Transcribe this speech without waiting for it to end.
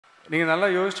நீங்கள் நல்லா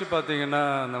யோசித்து பார்த்தீங்கன்னா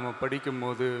நம்ம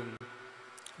படிக்கும்போது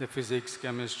இந்த physics,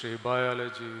 chemistry,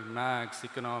 biology, maths,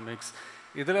 economics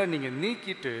இதெல்லாம் நீங்கள்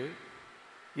நீக்கிட்டு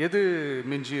எது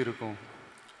மிஞ்சி இருக்கும்?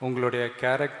 உங்களுடைய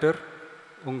கேரக்டர்,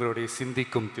 உங்களுடைய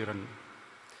சிந்திக்கும் திறன்.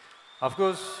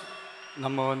 அஃப்கோர்ஸ்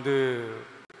நம்ம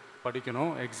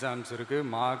படிக்கணும், எக்ஸாம்ஸ் இருக்குது,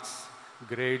 மார்க்ஸ்,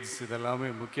 கிரேட்ஸ் இதெல்லாமே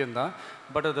முக்கியம்தான்.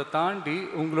 பட் அதை தாண்டி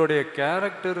உங்களுடைய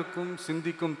கேரக்டருக்கும்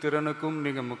சிந்திக்கும் திறனுக்கும்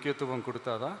நீங்கள் முக்கியத்துவம்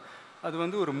கொடுத்தாதான்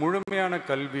அது ஒரு முழுமையான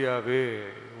கல்வியாகவே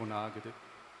ஒன்று ஆகுது.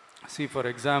 ஃபார்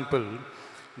எக்ஸாம்பிள்,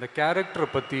 இந்த கேரக்டரை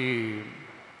பற்றி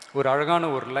ஒரு அழகான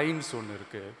ஒரு லைன்ஸ் ஒன்று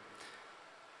இருக்குது.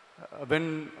 when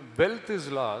wealth is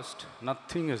lost,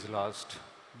 nothing is lost.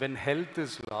 when health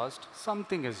is lost,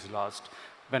 something is lost.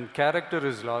 when character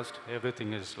is lost,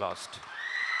 everything is lost.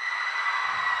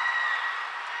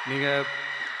 நீங்கள்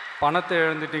பணத்தை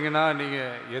இழந்துட்டீங்கன்னா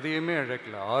நீங்கள் எதையுமே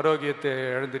இழக்கல. ஆரோக்கியத்தை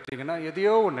இழந்துட்டீங்கன்னா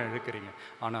எதையோ ஒன்று இழக்கிறீங்க.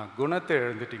 ஆனால் குணத்தை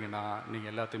இழந்துட்டீங்கன்னா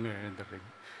நீங்கள் எல்லாத்தையுமே இழந்துடுறீங்க.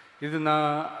 இது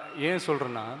நான் ஏன்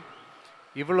சொல்கிறேன்னா,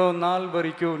 இவ்வளோ நாள்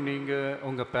வரைக்கும் நீங்கள்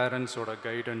உங்கள் பேரண்ட்ஸோட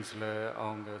கைடன்ஸில்,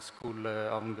 அவங்க ஸ்கூலில்,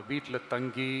 அவங்க வீட்டில்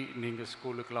தங்கி நீங்கள்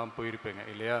ஸ்கூலுக்கெலாம் போயிருப்பீங்க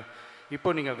இல்லையா? இப்போ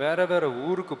நீங்கள் வேறு வேறு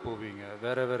ஊருக்கு போவீங்க,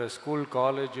 வேறு வேறு ஸ்கூல்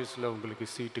காலேஜஸில் உங்களுக்கு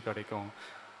சீட்டு கிடைக்கும்,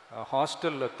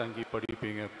 ஹாஸ்டலில் தங்கி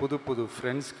படிப்பீங்க, புது புது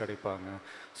ஃப்ரெண்ட்ஸ் கிடைப்பாங்க.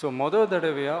 ஸோ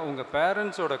தடவையாக உங்கள்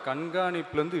பேரண்ட்ஸோட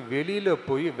கண்காணிப்புலேருந்து வெளியில்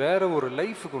போய் வேறு ஒரு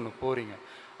லைஃபுக்கு ஒன்று போகிறீங்க.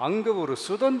 அங்கே ஒரு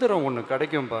சுதந்திரம் ஒன்று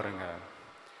கிடைக்கும் பாருங்கள்.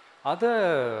 அதை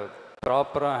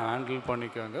ப்ராப்பராக ஹேண்டில்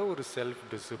பண்ணிக்கோங்க ஒரு செல்ஃப்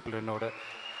டிசிப்ளினோட.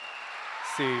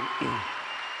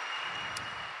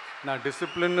 நான்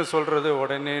டிசிப்ளின்னு சொல்கிறது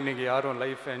உடனே நீங்கள் யாரும்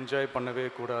லைஃப்பை என்ஜாய் பண்ணவே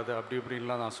கூடாது அப்படி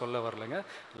இப்படின்லாம் நான் சொல்ல வரலைங்க.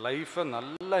 லைஃப்பை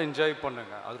நல்லா என்ஜாய்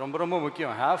பண்ணுங்க, அது ரொம்ப ரொம்ப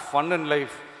முக்கியம். Have fun in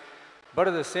life. But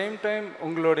at the same time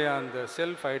உங்களுடைய அந்த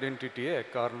செல்ஃப் ஐடென்டிட்டியை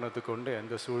காரணத்துக்கு கொண்டு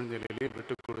எந்த சூழ்நிலையிலையும்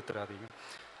விட்டு கொடுத்துடாதீங்க.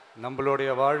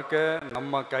 நம்மளுடைய வாழ்க்கை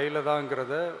நம்ம கையில்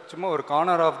தாங்கிறத சும்மா ஒரு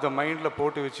கார்னர் ஆஃப் த மைண்டில்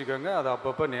போட்டு வச்சுக்கோங்க. அதை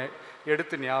அப்பப்போ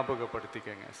எடுத்து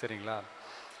ஞாபகப்படுத்திக்கோங்க, சரிங்களா?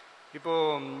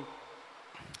 இப்போது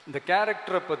இந்த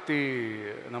கேரக்டரை பற்றி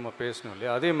நம்ம பேசணும்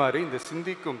இல்லையா? அதே மாதிரி இந்த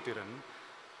சிந்திக்கும் திறன்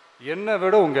என்னை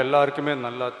விட உங்கள் எல்லாருக்குமே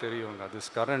நல்லா தெரியுங்க.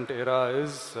 This current எரா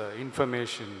is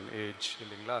information age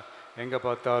இல்லைங்களா? எங்கே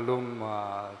பார்த்தாலும்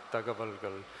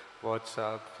தகவல்கள்,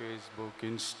 வாட்ஸ்அப், ஃபேஸ்புக்,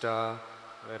 இன்ஸ்டா,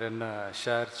 வேறு என்ன,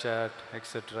 ஷேர் சேட்,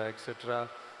 எக்ஸெட்ரா எக்ஸெட்ரா,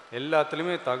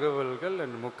 எல்லாத்துலேயுமே தகவல்கள்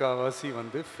அண்ட் முக்கால்வாசி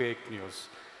ஃபேக் நியூஸ்.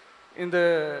 இந்த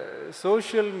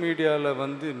சோஷியல்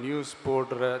மீடியாவில் நியூஸ்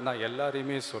போடுற, நான்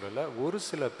எல்லாரையுமே சொல்லலை, ஒரு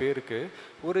சில பேருக்கு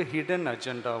ஒரு ஹிடன்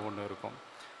அஜெண்டா ஒன்று இருக்கும்.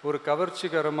 ஒரு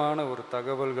கவர்ச்சிகரமான ஒரு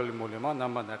தகவல்கள் மூலமா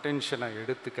நம்ம அந்த அட்டென்ஷனை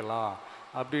எடுத்துக்கலாம்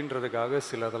அப்படின்றதுக்காக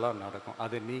சிலதெல்லாம் நடக்கும்.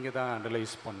 அதை நீங்கள் தான்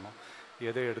அனலைஸ் பண்ணணும்.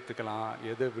 எதை எடுத்துக்கலாம்,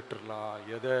 எதை விட்டுடலாம்,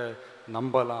 எதை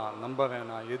நம்பலாம், நம்ப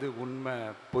வேணாம், எது உண்மை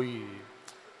பொய்,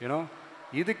 ஏன்னோ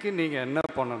இதுக்கு நீங்கள் என்ன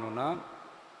பண்ணணும்னா,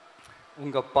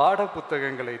 உங்கள் பாட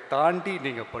புத்தகங்களை தாண்டி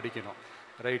நீங்கள் படிக்கணும்.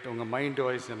 ரைட்? உங்கள் மைண்ட்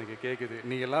வாய்ஸ் எனக்கு கேட்குது,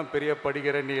 நீ எல்லாம் பெரிய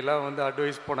படிக்கிற, நீ எல்லாம்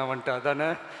அட்வைஸ் பண்ண வந்துட்டு அதானே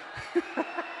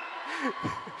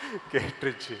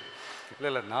கேட்டுருச்சு.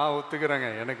 இல்லை நான் ஒத்துக்கிறேங்க,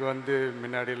 எனக்கு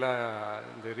முன்னாடிலாம்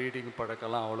இந்த ரீடிங்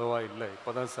பழக்கெல்லாம் அவ்வளோவா இல்லை.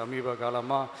 இப்போ தான் சமீப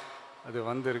காலமாக அது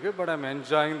வந்திருக்கு. But I'm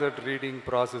enjoying that reading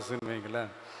ப்ராசஸ்ன்னு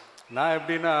வைங்களேன். நான்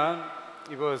எப்படின்னா,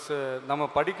 இப்போ நம்ம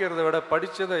படிக்கிறத விட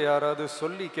படித்ததை யாராவது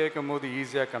சொல்லி கேட்கும் போது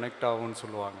ஈஸியாக கனெக்ட் ஆகும்னு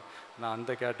சொல்லுவாங்க. நான்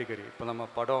அந்த கேட்டகரி. இப்போ நம்ம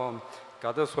படம்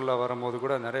கதை சொல்ல வரும்போது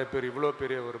கூட நிறைய பேர் இவ்வளோ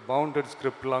பெரிய ஒரு பவுண்டட்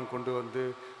ஸ்கிரிப்ட்லாம் கொண்டு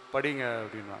படிங்க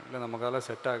அப்படின்வாங்க. இல்லை நமக்கால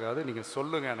செட் ஆகாது, நீங்கள்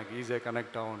சொல்லுங்கள், எனக்கு ஈஸியாக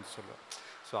கனெக்ட் ஆகும்னு சொல்லுவேன்.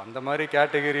 ஸோ அந்த மாதிரி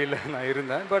கேட்டகரியில் நான்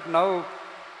இருந்தேன். But now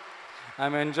I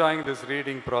am enjoying this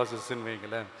reading ப்ராசஸ்ன்னு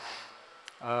வைங்களேன்.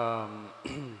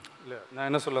 இல்லை நான்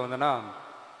என்ன சொல்ல வந்தேன்னா,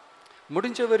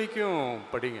 முடிஞ்ச வரைக்கும்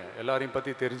படிங்க, எல்லாரையும்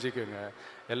பற்றி தெரிஞ்சுக்கோங்க,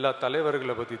 எல்லா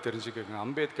தலைவர்களை பற்றி தெரிஞ்சுக்கோங்க,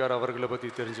 அம்பேத்கர் அவர்களை பற்றி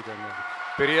தெரிஞ்சுக்கோங்க,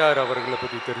 பெரியார் அவர்களை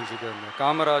பற்றி தெரிஞ்சுக்கோங்க,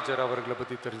 காமராஜர் அவர்களை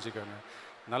பற்றி தெரிஞ்சுக்கோங்க.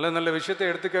 நல்ல நல்ல விஷயத்தை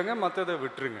எடுத்துக்கோங்க, மற்றதை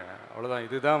விட்டுருங்க. அவ்வளோதான்.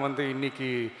 இதுதான் இன்னைக்கு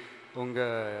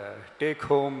உங்கள் டேக்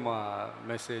ஹோம்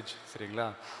மெசேஜ், சரிங்களா?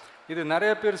 இது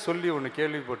நிறைய பேர் சொல்லி ஒன்று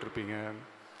கேள்விப்பட்டிருப்பீங்க,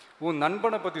 உன்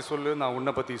நண்பனை பற்றி சொல்லு, நான்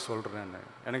உன்னை பற்றி சொல்கிறேன்னு.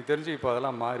 எனக்கு தெரிஞ்சு இப்போ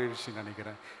அதெல்லாம் மாறிடுச்சுன்னு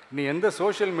நினைக்கிறேன். நீ எந்த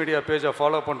சோஷியல் மீடியா பேஜை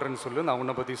ஃபாலோ பண்ணுறேன்னு சொல்லு, நான்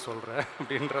உன்னை பற்றி சொல்கிறேன்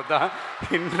அப்படின்றது தான்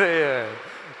இன்றைய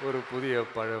ஒரு புதிய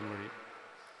பழமொழி,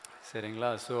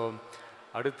 சரிங்களா? ஸோ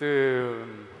அடுத்து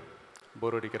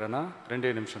போர் அடிக்கிறேன்னா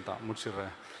 2 நிமிஷம் தான்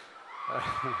முடிச்சிடுறேன்.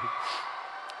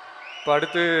 இப்போ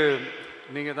அடுத்து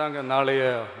நீங்கள் தாங்க நாளைய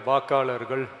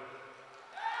வாக்காளர்கள்.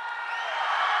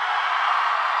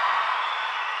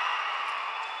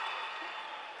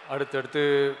 அடுத்தடுத்து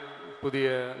புதிய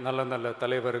நல்ல நல்ல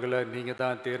தலைவர்களை நீங்கள்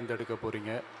தான் தேர்ந்தெடுக்க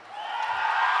போகிறீங்க.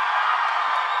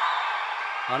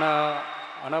 ஆனால்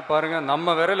ஆனால் பாருங்கள்,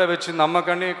 நம்ம விரலை வச்சு நம்ம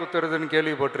கண்ணையை குத்துறதுன்னு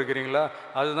கேள்விப்பட்டிருக்கிறீங்களா?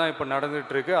 அதுதான் இப்போ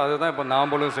நடந்துகிட்ருக்கு. அதுதான் இப்போ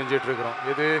நாமளும் செஞ்சிட்ருக்குறோம்.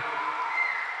 இது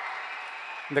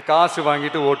இந்த காசு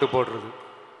வாங்கிட்டு ஓட்டு போடுறது.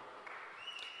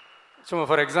 சும்மா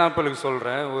ஃபார் எக்ஸாம்பிளுக்கு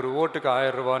சொல்கிறேன். ஒரு ஓட்டுக்கு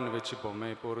 1000 ரூபான்னு வச்சுப்போமே.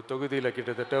 இப்போ ஒரு தொகுதியில்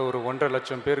கிட்டத்தட்ட ஒரு 1.5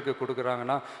 லட்சம் பேருக்கு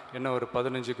கொடுக்குறாங்கன்னா என்ன ஒரு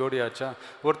 15 கோடி ஆச்சா?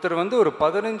 ஒருத்தர் வந்து ஒரு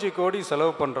 15 கோடி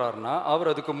செலவு பண்ணுறாருன்னா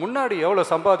அவர் அதுக்கு முன்னாடி எவ்வளோ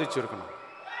சம்பாதிச்சிருக்கணும்?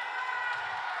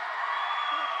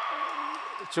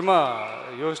 சும்மா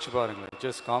யோசிச்சு பாருங்களேன்.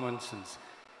 Just common sense.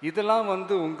 இதெல்லாம்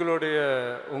வந்து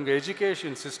உங்கள்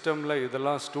எஜுகேஷன் சிஸ்டமில்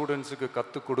இதெல்லாம் ஸ்டூடெண்ட்ஸுக்கு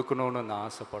கற்றுக் கொடுக்கணுன்னு நான்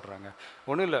ஆசைப்பட்றேங்க.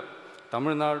 ஒன்றும் இல்லை,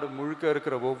 தமிழ்நாடு முழுக்க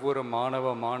இருக்கிற ஒவ்வொரு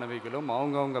மாணவ மாணவிகளும்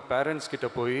அவங்கவுங்க பேரண்ட்ஸ் கிட்ட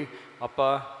போய், அப்பா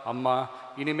அம்மா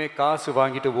இனிமேல் காசு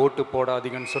வாங்கிட்டு ஓட்டு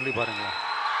போடாதீங்கன்னு சொல்லி பாருங்களேன்.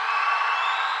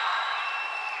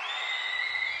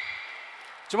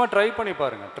 சும்மா ட்ரை பண்ணி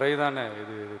பாருங்கள். ட்ரை தானே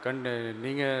இது.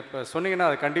 நீங்கள் இப்போ சொன்னீங்கன்னா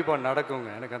அது கண்டிப்பாக நடக்குங்க.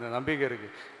 எனக்கு அந்த நம்பிக்கை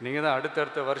இருக்குது. நீங்கள் தான்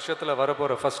அடுத்தடுத்த வருஷத்தில்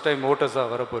வரப்போகிற ஃபஸ்ட் டைம்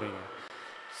ஓட்டர்ஸாக வரப்போகிறீங்க.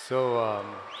 ஸோ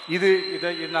இதை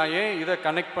நான் ஏன் இதை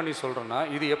கனெக்ட் பண்ணி சொல்கிறேன்னா,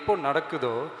 இது எப்போ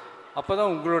நடக்குதோ அப்போ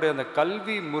தான் உங்களுடைய அந்த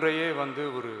கல்வி முறையே வந்து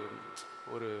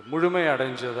ஒரு முழுமை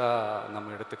அடைஞ்சதாக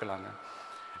நம்ம எடுத்துக்கலாங்க.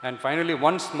 And finally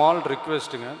one small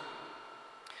ரிக்வெஸ்ட்டுங்க.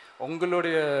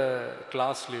 உங்களுடைய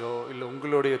கிளாஸ்லேயோ இல்லை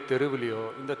உங்களுடைய தெருவிலையோ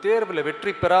இந்த தேர்வில்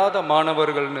வெற்றி பெறாத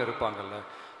மாணவர்கள்னு இருப்பாங்கள்ல,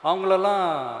 அவங்களெல்லாம்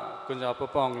கொஞ்சம்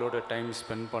அப்பப்போ அவங்களோட டைம்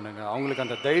ஸ்பெண்ட் பண்ணுங்கள். அவங்களுக்கு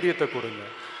அந்த தைரியத்தை கொடுங்க.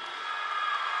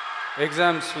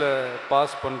 எக்ஸாம்ஸில்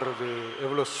பாஸ் பண்ணுறது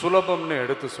எவ்வளோ சுலபம்னு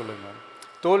எடுத்து சொல்லுங்கள்.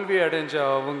 தோல்வி அடைஞ்ச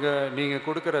நீங்கள்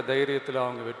கொடுக்குற தைரியத்தில்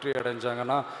அவங்க வெற்றி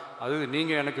அடைஞ்சாங்கன்னா அது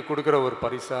நீங்கள் எனக்கு கொடுக்குற ஒரு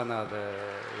பரிசாக நான் அதை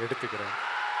எடுத்துக்கிறேன்.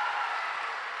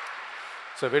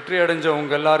 ஸோ வெற்றி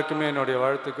அடைஞ்சவங்க எல்லாருக்குமே என்னுடைய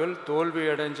வாழ்த்துக்கள். தோல்வி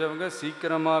அடைஞ்சவங்க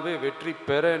சீக்கிரமாகவே வெற்றி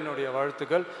பெற என்னுடைய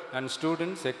வாழ்த்துக்கள். அண்ட்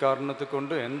ஸ்டூடெண்ட்ஸ் எக்காரணத்து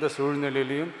கொண்டு எந்த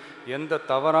சூழ்நிலையிலையும் எந்த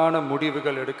தவறான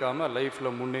முடிவுகள் எடுக்காமல்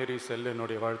லைஃப்பில் முன்னேறி செல்ல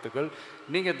என்னுடைய வாழ்த்துக்கள்.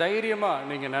 நீங்கள் தைரியமாக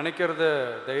நீங்கள் நினைக்கிறத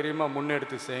தைரியமாக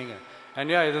முன்னெடுத்து செய்யுங்க.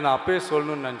 அண்ட் இது நான் அப்பயே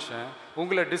சொல்லணும்னு நினச்சேன்.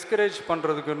 உங்களை டிஸ்கரேஜ்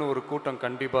பண்ணுறதுக்குன்னு ஒரு கூட்டம்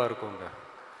கண்டிப்பாக இருக்குங்க.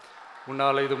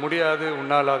 உன்னால் இது முடியாது,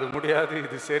 உன்னால் அது முடியாது,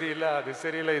 இது சரியில்லை, அது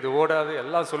சரியில்லை, இது ஓடாது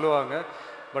எல்லாம் சொல்லுவாங்க.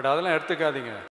 பட் அதெல்லாம் எடுத்துக்காதீங்க.